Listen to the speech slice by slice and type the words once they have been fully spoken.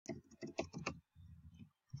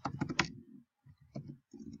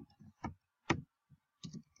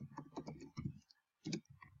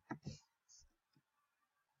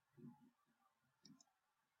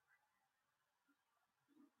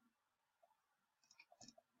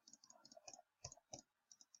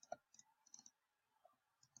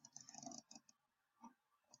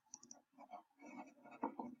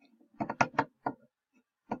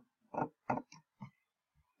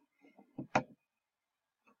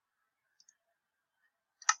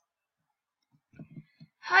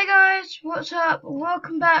Hi guys, what's up?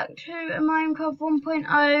 Welcome back to a Minecraft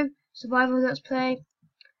 1.0 survival let's play.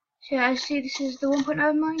 So yeah, I see this is the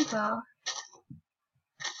 1.0 Minecraft.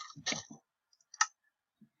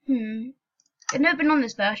 I've never been on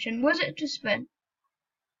this version. Was it to sprint?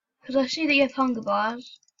 Because I see that you have hunger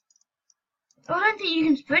bars. Oh, I don't think you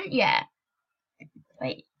can sprint yet.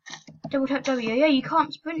 Wait, double tap W. Yeah, you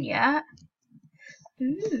can't sprint yet.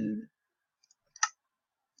 Ooh.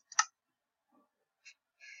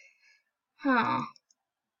 Huh.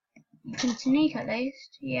 You can sneak at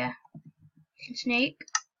least. Yeah. You can sneak.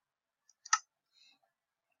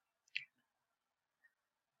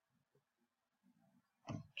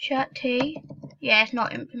 Chat T. Yeah, it's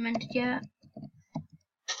not implemented yet.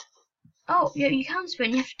 Oh, yeah, you can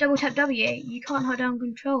sprint. You have to double tap W. You can't hold down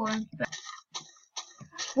control and sprint.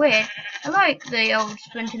 That's weird. I like the old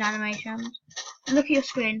sprinting animations. Look at your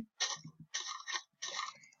screen.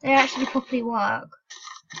 They actually properly work.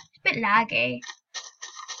 It's a bit laggy.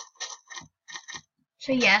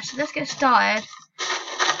 So yeah, so let's get started.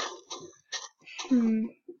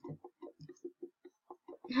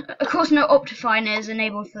 Of course, no Optifine is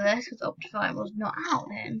enabled for this because Optifine was not out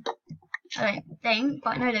then. I don't think,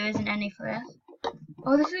 but no, there isn't any for this.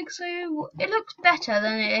 Oh, this looks so. It looks better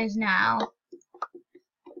than it is now.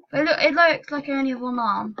 But it looks like I only have one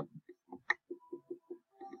arm.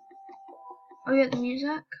 Oh, yeah, the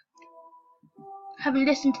music. Haven't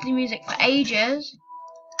listened to the music for ages,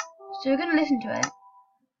 so we're gonna listen to it.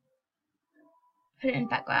 Put it in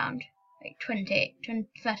background, like 20,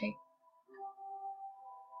 30.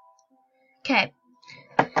 Okay,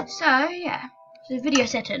 so yeah, so video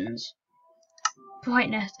settings,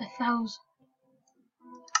 brightness 1000.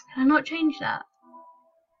 Can I not change that?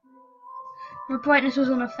 My brightness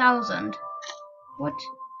was on 1000. What?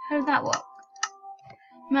 How did that work?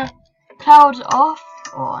 My clouds off,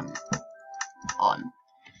 on.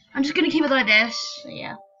 I'm just gonna keep it like this. So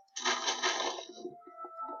yeah.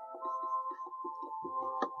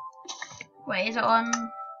 Wait, is it on?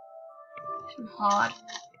 It's hard.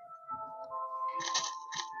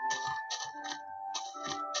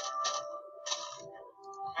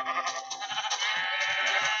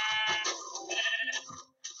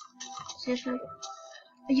 Seriously?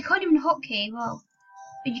 Oh, you can't even hotkey. Well,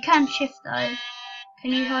 but you can shift though.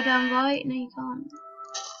 Can you hold down right? No, you can't.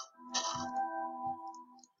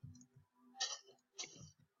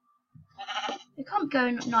 It can't go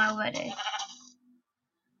now already.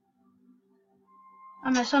 Oh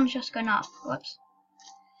no, sun's just gone up. Whoops.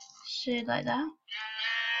 So like that.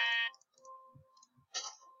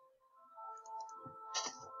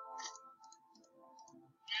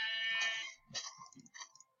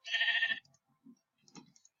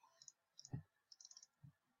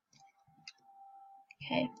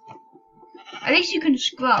 Okay. At least you can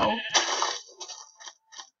scroll.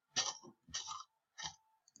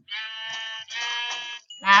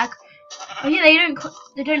 Lag. Oh yeah, they don't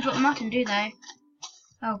drop the mutton, do they?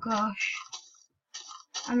 Oh gosh.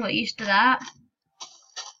 I'm not used to that.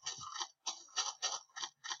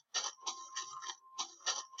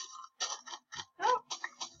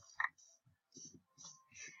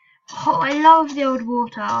 Oh, I love the old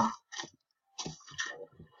water.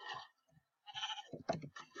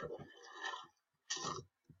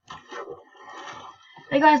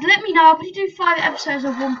 Hey guys, let me know. I'll probably do 5 episodes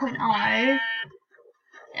of 1.0,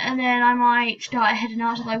 and then I might start heading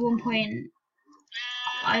out to like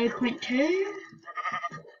 1.0.2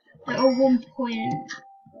 or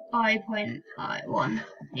 1.0.1.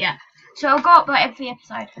 Yeah. So I'll go up like every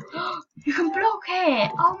episode. You can block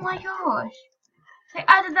it. Oh my gosh. They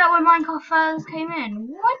added that when Minecraft first came in.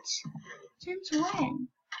 What? Since when?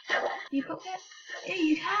 You block it? Yeah,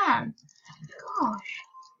 you can. Gosh.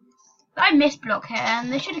 I miss block here,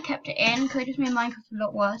 and they should have kept it in because it just made Minecraft a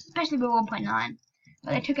lot worse, especially with 1.9.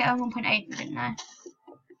 But they took it out on 1.8, didn't they?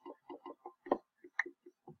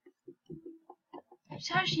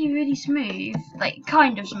 It's actually really smooth, like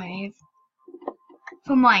kind of smooth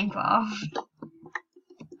for Minecraft.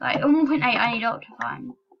 Like on 1.8, I need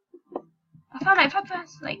Optifine. I found out if I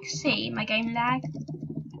press like C, my game lag.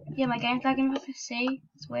 Yeah, my game's lagging if I press C.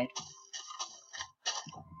 It's weird.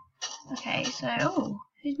 Okay, so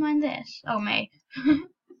who's mined this? Oh, me.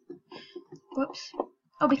 Whoops.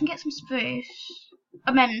 Oh, we can get some spruce.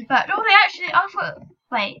 But they actually, I thought,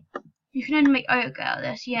 wait, you can only make oak out of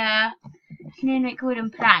this, yeah. You can only make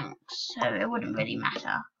wooden planks, so it wouldn't really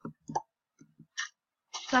matter.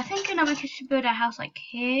 So I think we should build our house like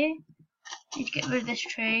here. Need to get rid of this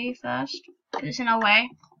tree first, because it's in our way.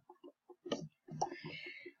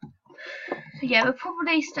 So yeah, we'll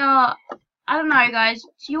probably start, I don't know guys,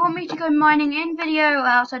 do you want me to go mining in video or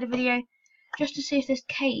outside of video? just to see if there's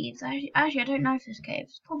caves. Actually, I don't know if there's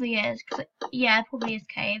caves. Probably is. Yeah, probably is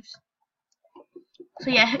caves. So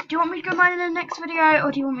yeah, do you want me to go mine in the next video,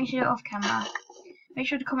 or do you want me to do it off camera? Make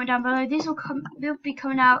sure to comment down below. They'll be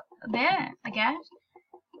coming out a bit, I guess,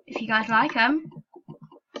 if you guys like them.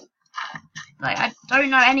 Like, I don't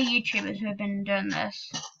know any YouTubers who have been doing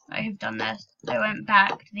this, like, who've done this. They went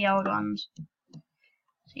back to the old ones.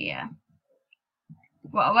 So yeah.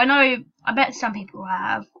 Well, I bet some people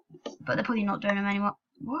have, but they're probably not doing them anymore.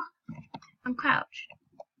 What? I'm crouched.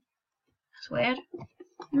 That's weird.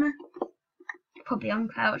 No. Probably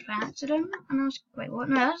uncrouched by accident, and I was, wait, what?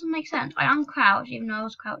 No, that doesn't make sense. I uncrouched even though I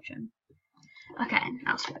was crouching. Okay,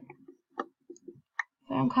 that's good.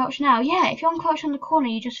 If I uncrouch now, yeah, if you uncrouch on the corner,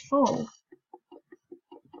 you just fall.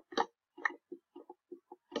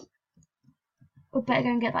 We better go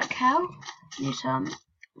and get that cow. Need some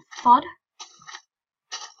fod.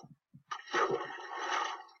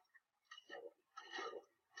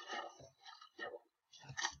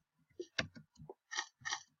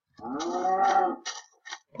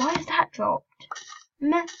 Why is that dropped?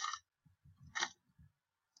 Meh.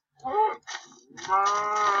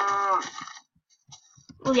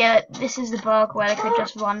 Oh yeah, this is the bug where they could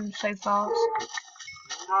just run so fast.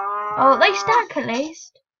 Oh, they stack at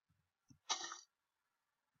least.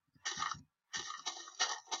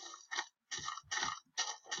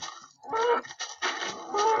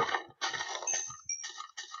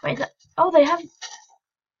 Wait, is that? Oh, they have.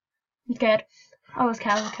 I'm scared. Oh, it's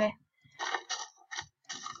cows. Okay.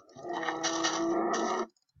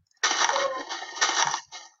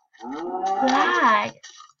 Lag.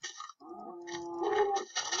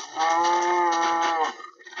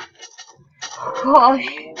 Gosh.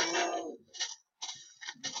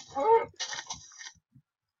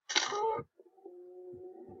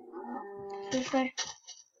 Seriously.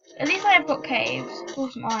 At least I have got caves. Of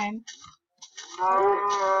course, iron.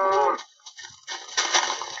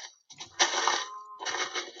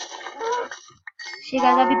 See you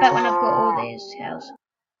guys, I'll be back when I've got all these cows.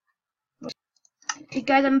 Okay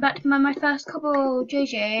guys, I'm back to my first couple.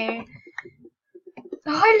 JJ. Oh,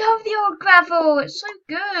 I love the old gravel. It's so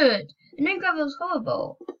good. The new gravel's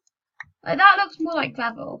horrible. Like, that looks more like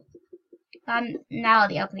gravel. Now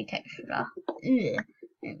the ugly texture. Ugh. It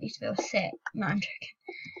makes me feel sick. No, I'm joking.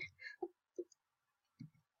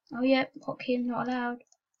 Oh yeah, hotkey not allowed.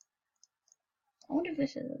 I wonder if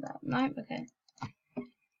this is allowed. No, okay.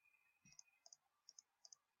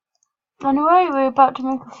 Anyway, we're about to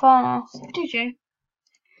make a furnace. Did you?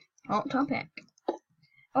 Hot topic.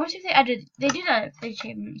 I wonder if they did add the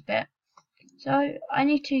achievements bit. So I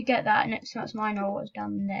need to get that, and so that's mine or what's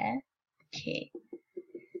down there. Okay.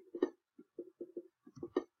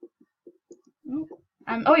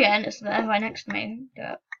 And oh yeah, and it's there right next to me.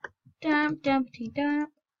 Damp.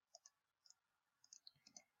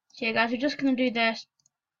 So yeah guys, we're just gonna do this.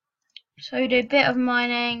 So we do a bit of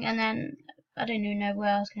mining, and then I don't even know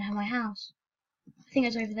where I was gonna have my house. I think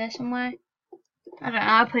it's over there somewhere. I don't know,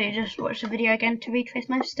 I'll probably just watch the video again to retrace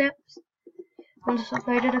my steps. Once it's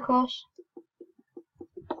uploaded, of course.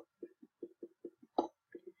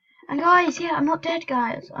 And guys, yeah, I'm not dead,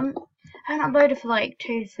 guys. I haven't uploaded for like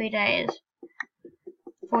 2-3 days.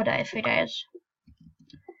 4 days, 3 days.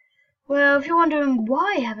 Well, if you're wondering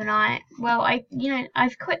why haven't I? Well, I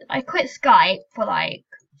quit Skype for like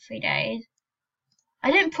 3 days.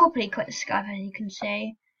 I didn't properly quit Skype, as you can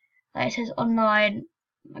see. Like, it says online.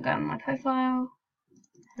 I go on my profile.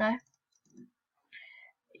 Hello.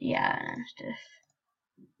 Yeah, and stuff.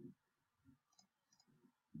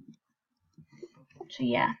 So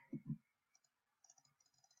yeah.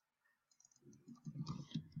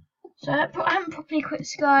 So I haven't properly quit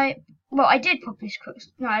Skype. Well, I did properly quit.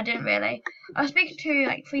 No, I didn't really. I was speaking to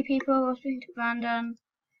like 3 people. I was speaking to Brandon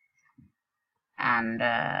and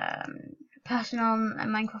a person on a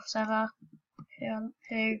Minecraft server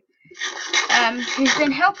who's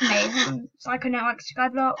been helping me. It's like a network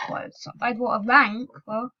Skyblock. Well, I bought a rank.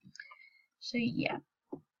 Well, so yeah.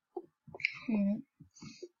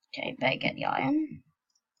 Okay, better get the iron.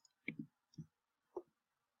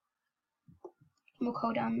 More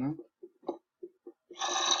coal down there.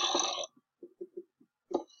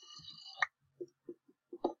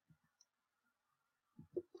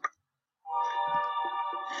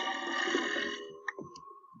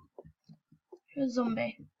 A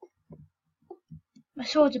zombie. My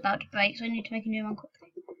sword's about to break, so I need to make a new one quickly.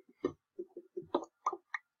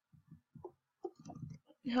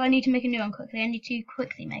 I need to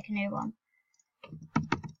quickly make a new one.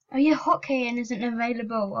 Oh yeah, hotkey isn't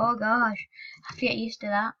available. Oh gosh, I have to get used to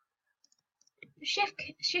that.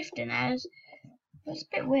 Shifting is. That's a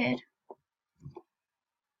bit weird.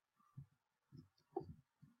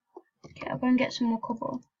 Okay, I'll go and get some more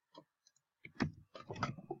cobble.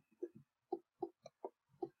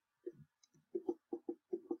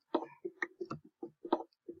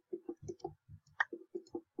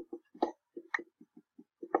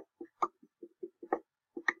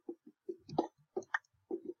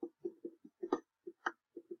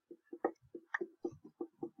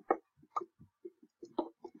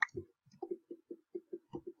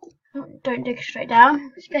 Don't dig straight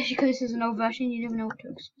down, especially because this is an old version. You never know what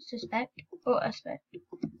to suspect or expect,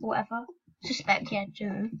 or whatever. Suspect, yeah,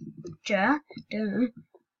 duh. So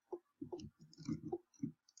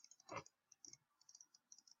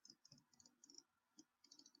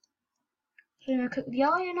I'm gonna cook the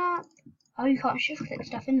iron up. Oh, you can't shift click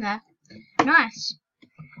stuff in there. Nice,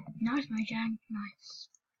 nice, Mojang, nice.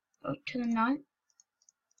 Up to the night.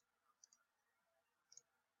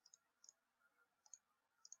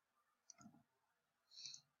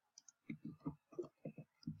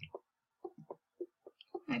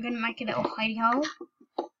 I'm gonna make a little hidey hole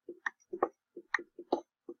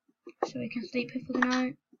so we can sleep here for the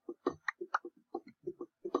night.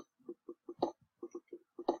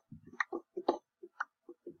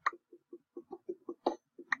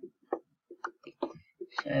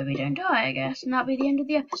 So we don't die, I guess, and that'll be the end of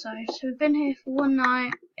the episode. So we've been here for one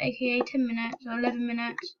night, aka 10 minutes or 11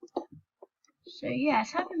 minutes. So yeah,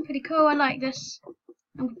 it's been pretty cool. I like this.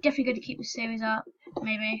 I'm definitely going to keep this series up.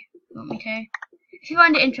 Maybe you want me to. If you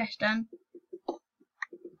find it interesting.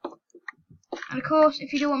 And of course,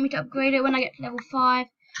 if you do want me to upgrade it when I get to level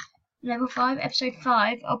 5, episode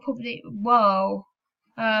 5, I'll probably, whoa,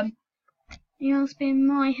 you'll spin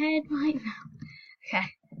my head right now. Okay,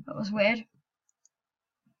 that was weird.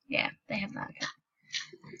 Yeah, they have that. Okay.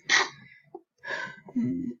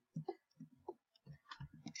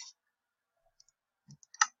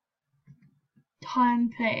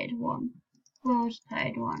 Time played 1. Worlds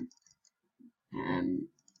played 1.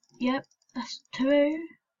 Yep, that's 2, I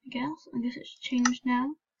guess. I guess it's changed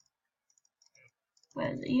now.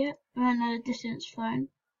 Where is it? Yep, and the distance flown.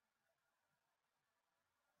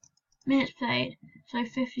 Minutes played, so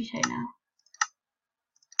 52 now.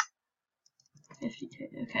 52,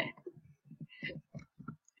 okay.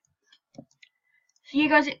 So you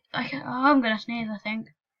guys, I'm gonna sneeze, I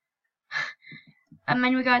think.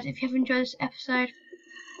 Anyway guys, if you have enjoyed this episode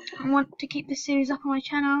and want to keep this series up on my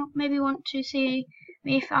channel, maybe want to see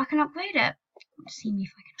me if I can upgrade it. So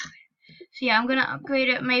yeah, I'm gonna upgrade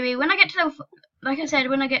it maybe when I get to level, like I said,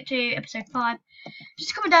 when I get to episode 5.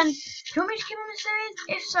 Just comment down, do you want me to keep on the series?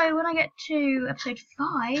 If so, when I get to episode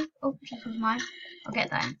 5, oh, this was mine, I'll get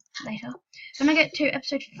that in later. When I get to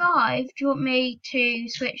episode 5, do you want me to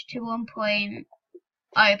switch to 1.0.1,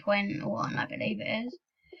 I believe it is?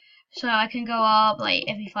 So I can go up like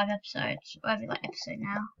every 5 episodes, or every like episode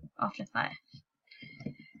now, after 5.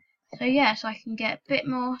 So yeah, so I can get a bit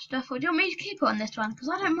more stuff. Or do you want me to keep it on this one? Because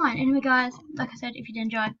I don't mind. Anyway guys, like I said, if you did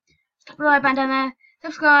enjoy, stop the like button down there,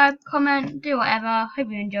 subscribe, comment, do whatever. Hope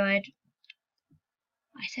you enjoyed.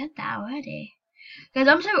 I said that already. Guys,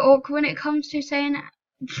 I'm so awkward when it comes to saying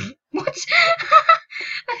what?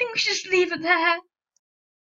 I think we should just leave it there.